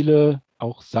möglichst viele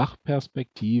auch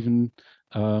Sachperspektiven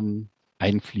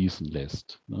einfließen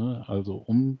lässt. Ne? Also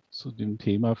um zu dem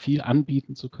Thema viel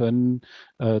anbieten zu können,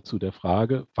 zu der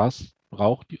Frage, was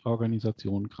braucht die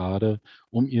Organisation gerade,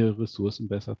 um ihre Ressourcen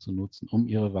besser zu nutzen, um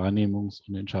ihre Wahrnehmungs-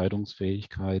 und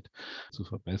Entscheidungsfähigkeit zu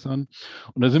verbessern.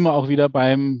 Und da sind wir auch wieder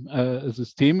beim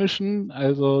Systemischen.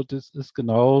 Also das ist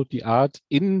genau die Art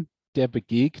in der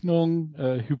Begegnung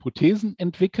Hypothesen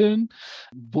entwickeln.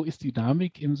 Wo ist die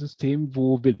Dynamik im System?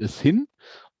 Wo will es hin?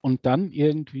 Und dann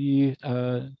irgendwie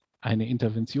eine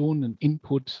Intervention, einen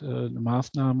Input, eine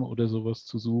Maßnahme oder sowas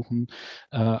zu suchen,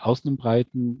 aus einem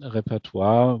breiten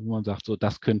Repertoire, wo man sagt, so,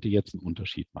 das könnte jetzt einen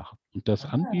Unterschied machen. Und das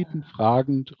anbieten,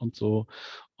 fragend und so.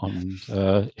 Und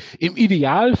im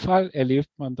Idealfall erlebt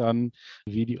man dann,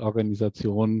 wie die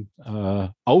Organisation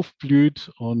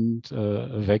aufblüht und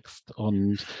wächst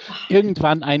und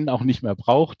irgendwann einen auch nicht mehr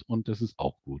braucht. Und das ist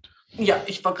auch gut. Ja,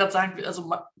 ich wollte gerade sagen, also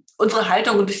unsere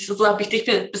Haltung, und so habe ich dich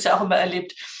bisher auch immer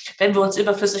erlebt, wenn wir uns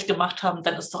überflüssig gemacht haben,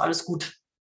 dann ist doch alles gut.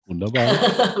 Wunderbar.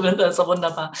 Das ist doch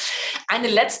wunderbar. Eine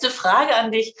letzte Frage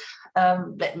an dich.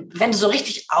 Wenn du so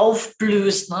richtig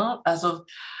aufblühst, ne? Also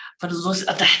wenn du so,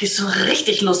 da hätte ich so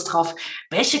richtig Lust drauf.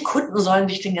 Welche Kunden sollen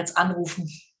dich denn jetzt anrufen?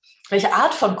 Welche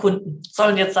Art von Kunden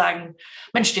sollen jetzt sagen,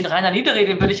 Mensch, den Rainer Niedere,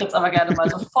 den würde ich jetzt aber gerne mal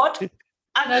sofort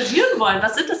engagieren wollen?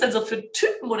 Was sind das denn so für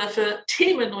Typen oder für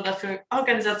Themen oder für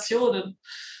Organisationen?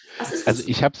 Was ist das? Also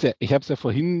ich habe es ja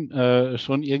vorhin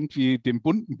schon irgendwie den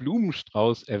bunten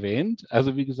Blumenstrauß erwähnt.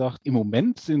 Also wie gesagt, im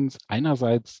Moment sind es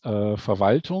einerseits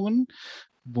Verwaltungen,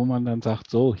 wo man dann sagt,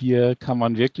 so, hier kann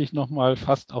man wirklich nochmal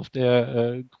fast auf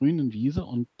der grünen Wiese,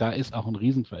 und da ist auch ein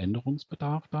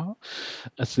Riesenveränderungsbedarf da.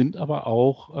 Es sind aber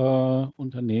auch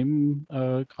Unternehmen,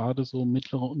 gerade so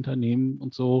mittlere Unternehmen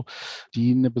und so,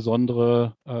 die eine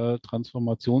besondere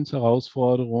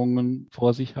Transformationsherausforderungen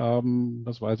vor sich haben,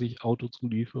 was weiß ich,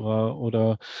 Autozulieferer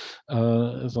oder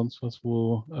sonst was,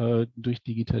 wo durch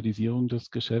Digitalisierung das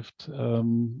Geschäft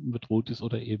bedroht ist,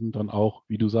 oder eben dann auch,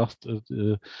 wie du sagst,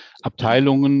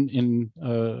 Abteilungen in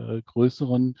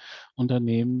größeren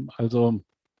Unternehmen. Also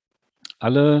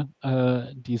alle,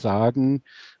 die sagen,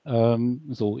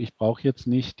 so, ich brauche jetzt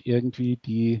nicht irgendwie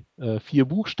die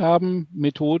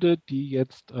 4-Buchstaben-Methode, die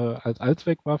jetzt als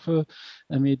Allzweckwaffe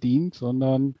mir dient,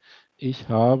 sondern ich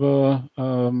habe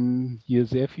hier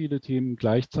sehr viele Themen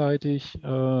gleichzeitig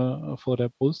vor der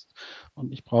Brust,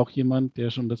 und ich brauche jemanden,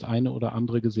 der schon das eine oder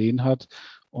andere gesehen hat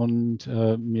und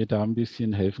mir da ein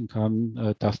bisschen helfen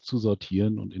kann, das zu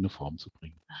sortieren und in eine Form zu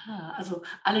bringen. Aha, also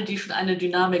alle, die schon eine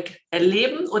Dynamik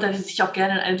erleben oder die sich auch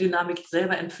gerne in eine Dynamik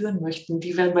selber entführen möchten,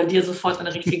 die werden bei dir sofort an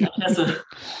der richtigen Adresse.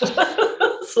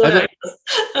 So, also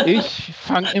ich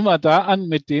fange immer da an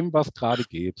mit dem, was gerade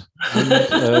geht.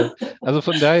 Und, also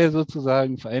von daher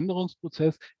sozusagen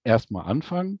Veränderungsprozess, erstmal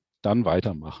anfangen, dann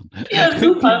weitermachen. ja,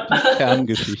 super. Die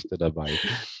Kerngeschichte dabei.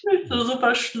 So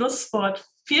super Schlusswort.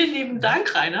 Vielen lieben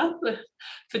Dank, Rainer,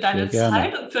 für deine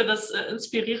Zeit und für das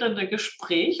inspirierende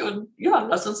Gespräch. Und ja,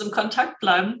 lass uns im Kontakt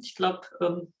bleiben. Ich glaube,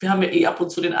 wir haben ja eh ab und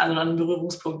zu den einen oder anderen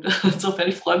Berührungspunkt. Insofern,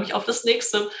 ich freue mich auf das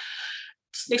nächste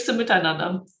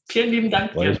Miteinander. Vielen lieben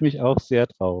Dank Freue dir. ich mich auch sehr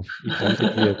drauf. Ich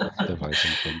danke dir, dass ich dabei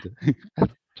sein konnte.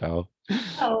 Ciao.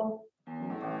 Ciao.